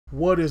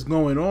What is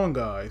going on,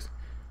 guys?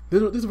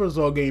 This is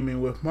All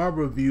Gaming with my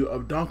review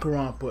of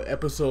Danganronpa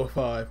Episode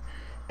 5.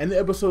 And the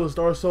episode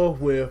starts off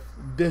with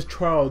this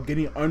trial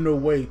getting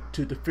underway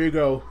to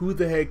figure out who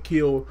the heck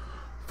killed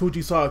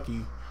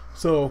Fujisaki.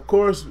 So, of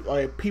course,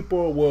 like,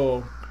 people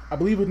will, I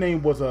believe his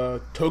name was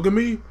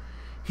Togami.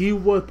 He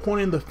was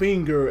pointing the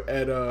finger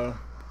at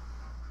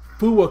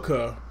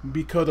Fuuka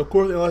because, of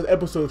course, in the last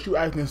episode, she was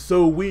acting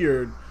so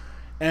weird.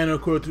 And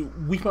of course,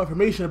 we found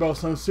information about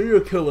some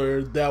serial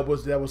killer that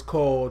was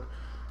called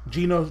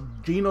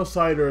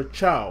Genocider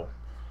Chow.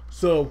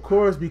 So of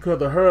course,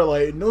 because of her,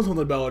 like, knows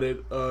something about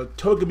it,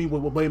 Togami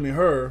was blaming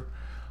her.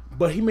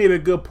 But he made a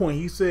good point.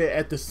 He said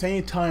at the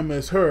same time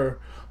as her,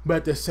 but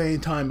at the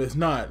same time as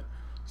not.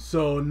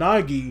 So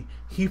Nagi,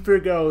 he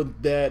figured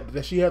out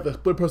that she had a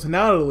split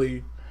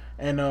personality,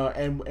 and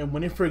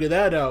when they figured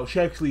that out,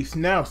 she actually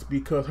snaps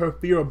because her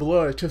fear of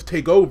blood just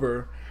take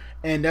over.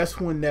 And that's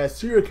when that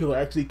serial killer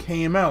actually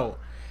came out.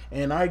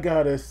 And I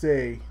gotta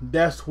say,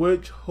 that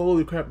switch,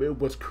 holy crap, it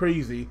was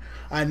crazy.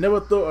 I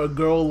never thought a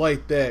girl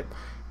like that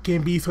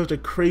can be such a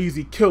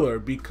crazy killer,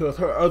 because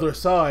her other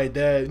side,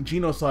 that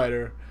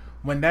Genocider,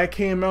 when that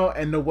came out,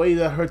 and the way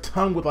that her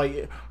tongue was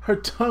like, her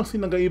tongue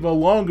seemed like even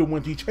longer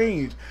when she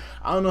changed.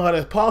 I don't know how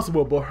that's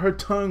possible, but her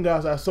tongue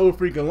got so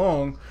freaking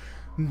long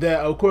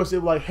that, of course, it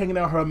was like hanging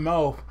out her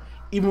mouth,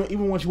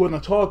 even when she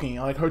wasn't talking,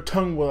 like her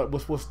tongue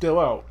was still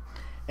out.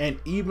 And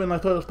even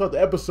throughout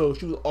the episode,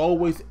 she was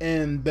always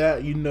in that,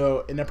 in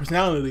that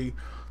personality.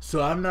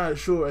 So I'm not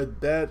sure if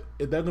that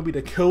gonna be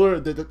the killer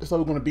that's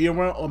always gonna be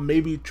around, or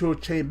maybe she'll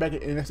change back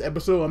in this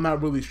episode. I'm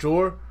not really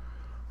sure,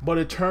 but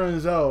it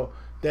turns out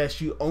that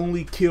she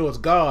only kills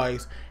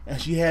guys, and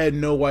she had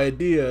no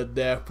idea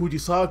that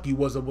Fujisaki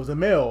was a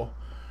male,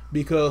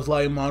 because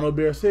like Mono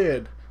Bear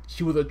said,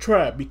 she was a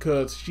trap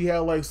because she had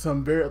like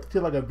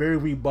a very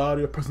weak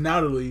body or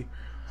personality,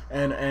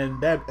 and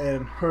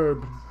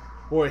her,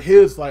 or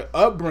his like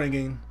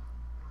upbringing,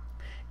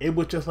 it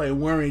was just like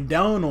wearing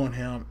down on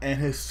him. And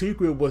his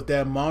secret was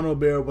that Mono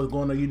Bear was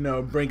going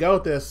to bring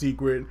out that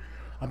secret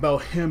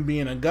about him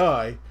being a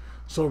guy.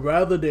 So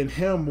rather than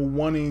him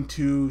wanting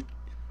to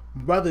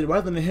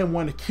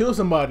kill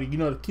somebody,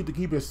 to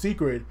keep his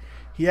secret,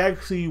 he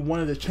actually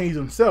wanted to change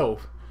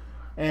himself.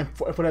 And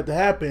for that to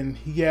happen,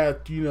 he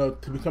had to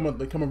become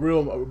a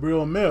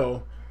real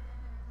male.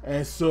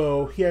 And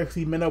so he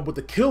actually met up with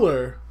the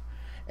killer.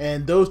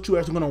 And those two are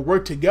actually going to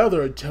work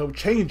together to help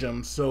change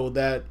him, so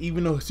that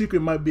even though his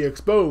secret might be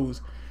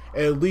exposed,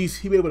 at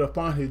least he'll be able to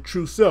find his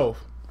true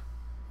self.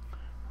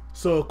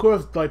 So of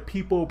course, like,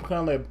 people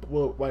kind of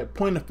like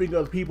point the finger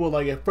at people.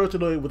 Like, at first it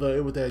was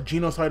that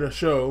Genocider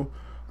show,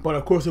 but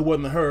of course it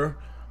wasn't her.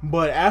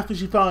 But after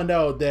she found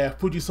out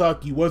that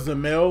Fujisaki wasn't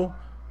male,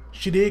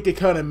 she did get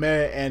kind of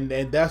mad,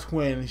 and that's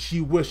when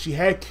she wished she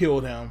had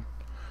killed him.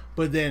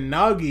 But then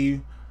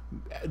Nagi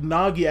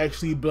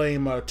actually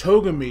blamed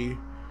Togami,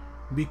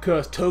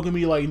 because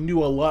Togami like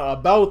knew a lot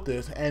about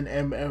this, and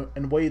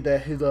the way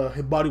that his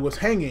body was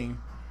hanging,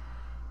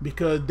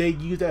 because they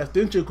used that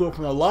extension cord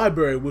from the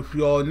library, which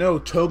we all know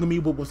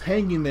Togami was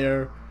hanging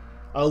there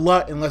a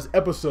lot in last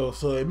episode,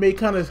 so it made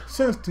kind of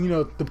sense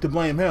to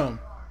blame him.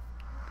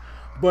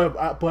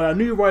 But I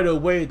knew right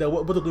away that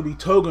what was going to be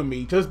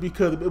Togami, just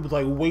because it was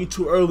like way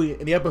too early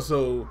in the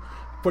episode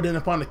for them to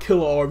find a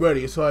killer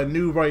already. So I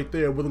knew right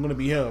there it wasn't going to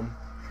be him.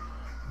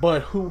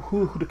 But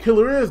who the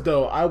killer is,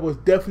 though, I was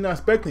definitely not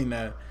expecting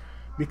that,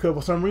 because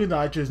for some reason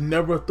I just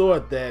never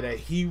thought that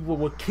he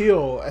would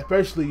kill,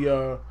 especially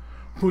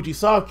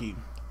Fujisaki.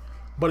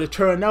 But it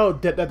turned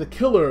out that the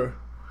killer,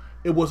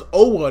 it was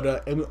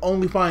Owada, and we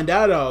only find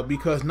that out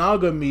because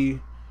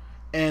Nagami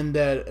and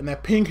that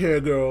pink hair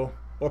girl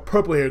or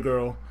purple hair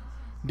girl,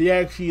 they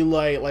actually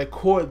like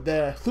caught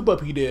that slip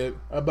up he did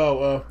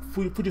about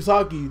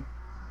Fujisaki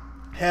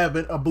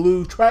having a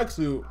blue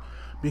tracksuit,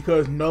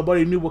 because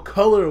nobody knew what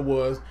color it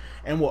was,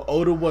 and what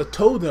Oda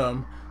told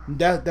them,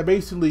 that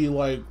basically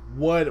like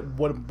what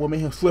made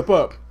him slip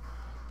up.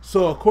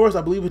 So of course,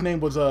 I believe his name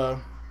was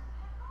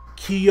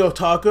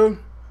Kiyotaka.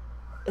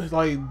 It's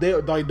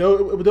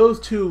those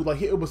two,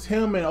 like, it was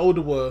him and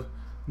Oda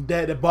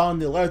that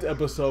bonded the last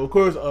episode. Of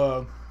course,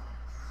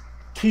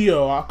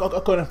 Kiyo, I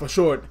call him for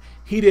short,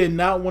 he did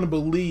not want to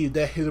believe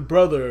that his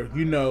brother,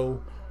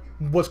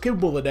 was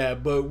capable of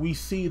that, but we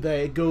see that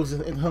it goes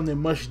into something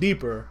much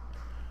deeper.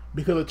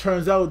 Because it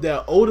turns out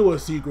that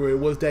Oda's secret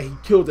was that he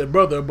killed their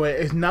brother, but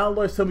it's not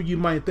like some of you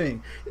might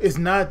think. It's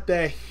not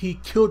that he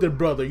killed their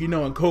brother,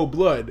 in cold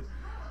blood,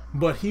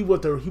 but he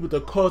was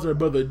the cause of their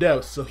brother's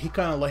death. So he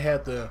kind of like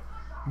had to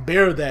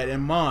bear that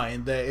in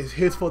mind, that it's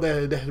his fault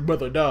that his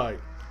brother died.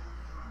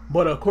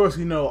 But of course,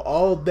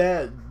 all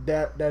that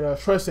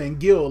stress and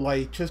guilt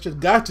like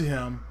just got to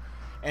him,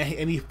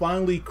 and he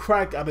finally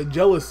cracked out of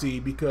jealousy,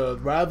 because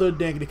rather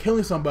than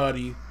killing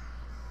somebody,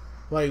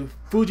 like,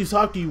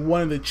 Fujisaki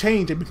wanted to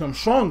change and become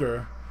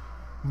stronger,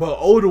 but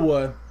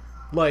Oda,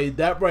 like,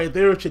 that right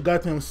there should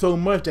got to him so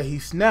much that he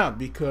snapped,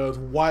 because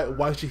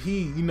why should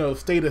he,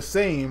 stay the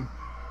same?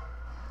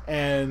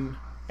 And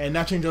and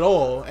not change at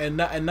all, and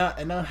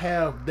not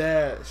have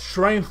that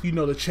strength, you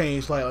know, to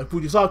change like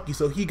Fujisaki.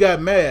 So he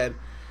got mad,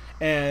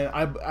 and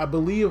I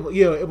believe,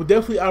 yeah, it was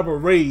definitely out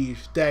of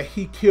rage that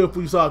he killed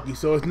Fujisaki.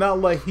 So it's not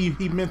like he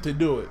meant to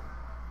do it.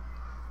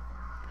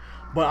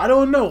 But I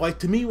don't know. Like,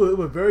 to me, it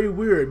was very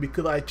weird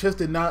because I just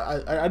did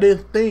not. I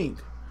didn't think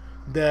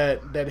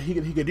that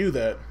he could do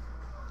that.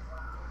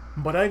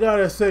 But I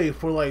gotta say,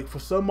 for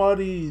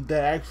somebody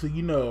that actually,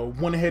 you know,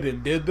 went ahead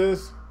and did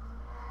this,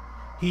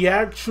 he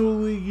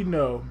actually, you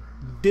know,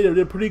 did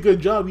a pretty good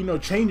job, you know,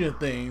 changing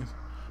things.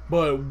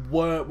 But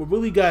what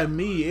really got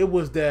me, it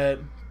was that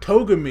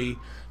Togami,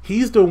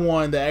 he's the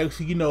one that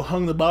actually, you know,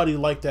 hung the body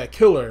like that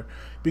killer,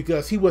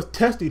 because he was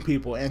testing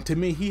people, and to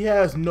me, he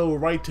has no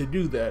right to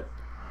do that.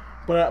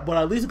 But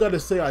I at least got to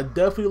say, I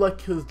definitely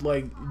like his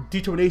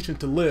determination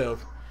to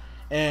live,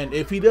 and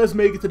if he does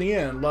make it to the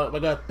end,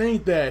 like I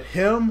think that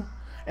him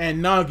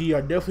and Nagi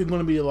are definitely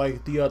going to be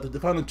like the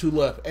final two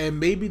left, and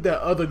maybe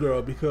that other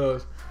girl,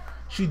 because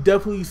she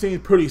definitely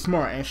seems pretty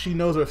smart and she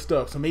knows her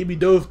stuff. So maybe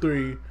those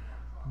three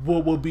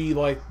will be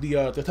like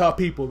the top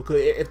people, because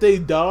if they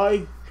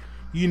die,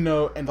 you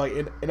know, and like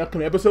in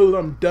upcoming episodes,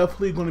 I'm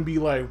definitely going to be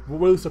like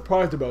really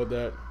surprised about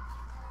that.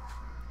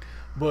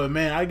 But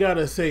man, I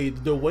gotta say,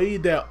 the way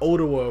that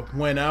Odawa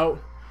went out,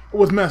 it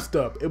was messed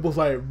up. It was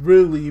like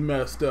really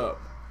messed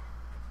up.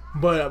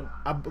 But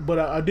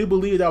I do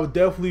believe that I was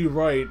definitely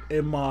right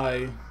in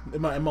my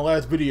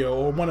last video,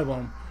 or one of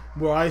them,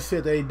 where I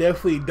said they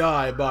definitely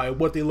died by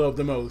what they love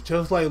the most.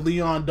 Just like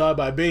Leon died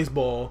by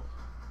baseball,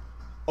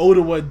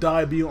 Odawa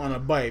died being on a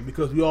bike,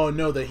 because we all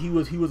know that he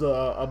was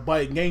a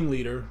bike gang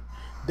leader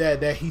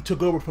that he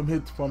took over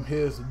from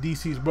his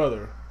deceased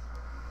brother.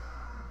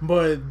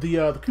 But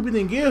the creepy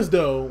thing is,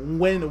 though,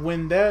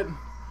 when that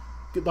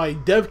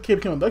Dev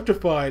became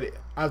electrified,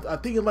 I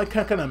think it like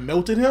kind of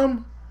melted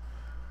him,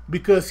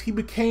 because he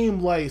became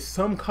like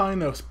some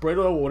kind of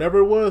spreader or whatever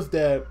it was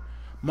that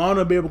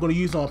Mono Bear were going to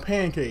use on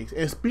pancakes.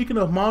 And speaking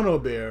of Mono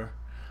Bear,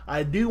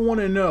 I do want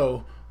to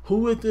know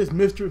who is this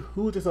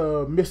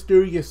mysterious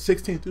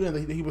 16th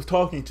student that he was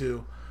talking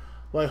to.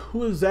 Like,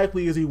 who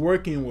exactly is he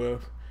working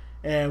with,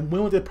 and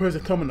when will that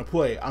person come into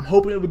play? I'm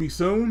hoping it will be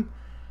soon,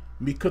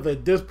 because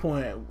at this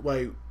point,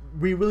 like,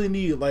 we really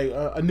need like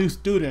a new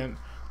student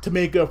to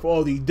make up for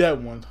all these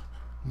dead ones.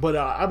 But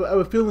I have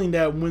a feeling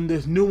that when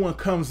this new one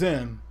comes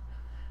in,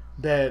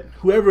 that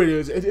whoever it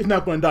is, it's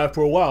not going to die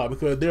for a while,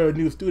 because they're a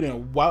new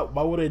student. Why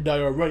would they die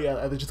already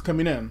as they're just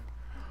coming in?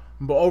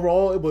 But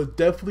overall, it was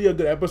definitely a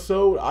good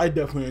episode. I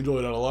definitely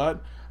enjoyed it a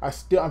lot.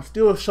 I'm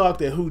still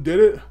shocked at who did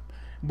it,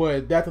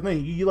 but that's the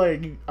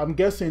thing. I'm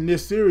guessing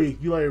this series,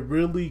 you like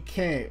really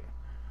can't,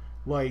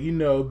 like, you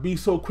know, be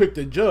so quick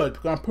to judge.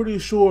 Because I'm pretty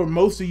sure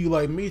most of you,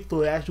 like me,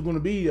 thought it actually going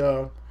to be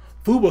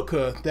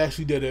Fubuka that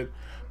actually did it,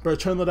 but it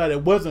turned out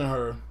it wasn't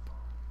her.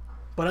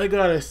 But I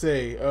gotta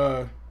say,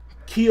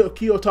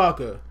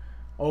 Kiyotaka,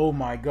 oh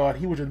my god,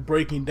 he was just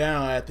breaking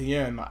down at the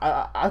end.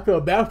 I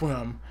felt bad for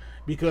him,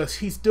 because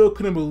he still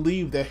couldn't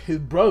believe that his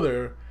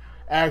brother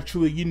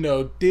actually, you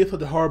know, did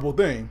such a horrible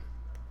thing.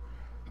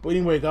 But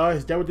anyway,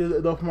 guys, that was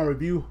it all for my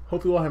review.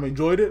 Hope you all have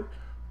enjoyed it.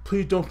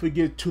 Please don't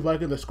forget to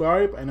like and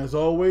subscribe. And as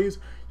always,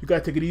 you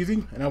guys take it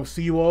easy, and I will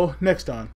see you all next time.